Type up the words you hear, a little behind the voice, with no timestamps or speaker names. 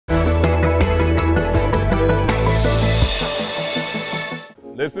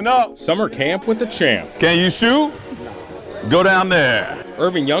Listen up. Summer camp with the champ. Can you shoot? Go down there.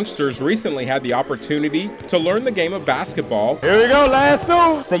 Irving youngsters recently had the opportunity to learn the game of basketball. Here we go, last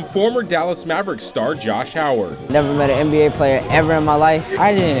two. From former Dallas Mavericks star Josh Howard. Never met an NBA player ever in my life.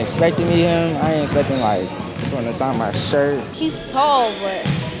 I didn't expect to meet him. I didn't expect him like putting us on my shirt. He's tall, but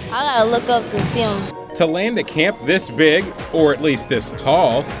I gotta look up to see him. To land a camp this big, or at least this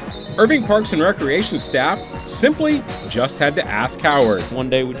tall, Irving Parks and Recreation staff simply just had to ask Howard. One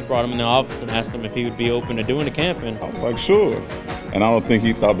day we just brought him in the office and asked him if he would be open to doing the camping. I was like, sure. And I don't think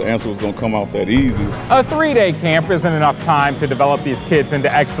he thought the answer was going to come out that easy. A 3-day camp isn't enough time to develop these kids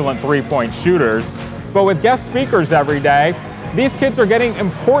into excellent three-point shooters. But with guest speakers every day, these kids are getting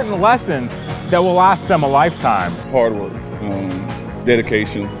important lessons that will last them a lifetime. Hard work,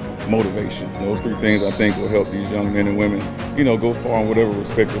 dedication, motivation. Those three things I think will help these young men and women, go far in whatever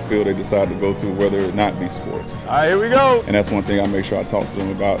respective field they decide to go to, whether it not be sports. All right, here we go. And that's one thing I make sure I talk to them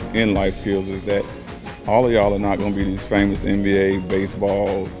about in life skills is that all of y'all are not going to be these famous NBA,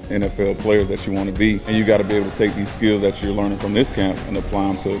 baseball, NFL players that you want to be. And you got to be able to take these skills that you're learning from this camp and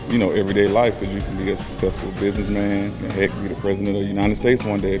apply them to, everyday life, because you can be a successful businessman and heck, be the president of the United States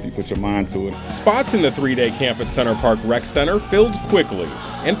one day if you put your mind to it. Spots in the 3-day camp at Center Park Rec Center filled quickly,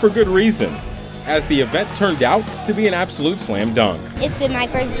 and for good reason, as the event turned out to be an absolute slam dunk. It's been my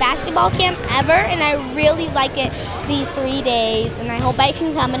first basketball camp ever, and I really like it these 3 days, and I hope I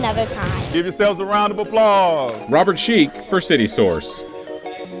can come another time. Give yourselves a round of applause. Robert Sheik for City Source.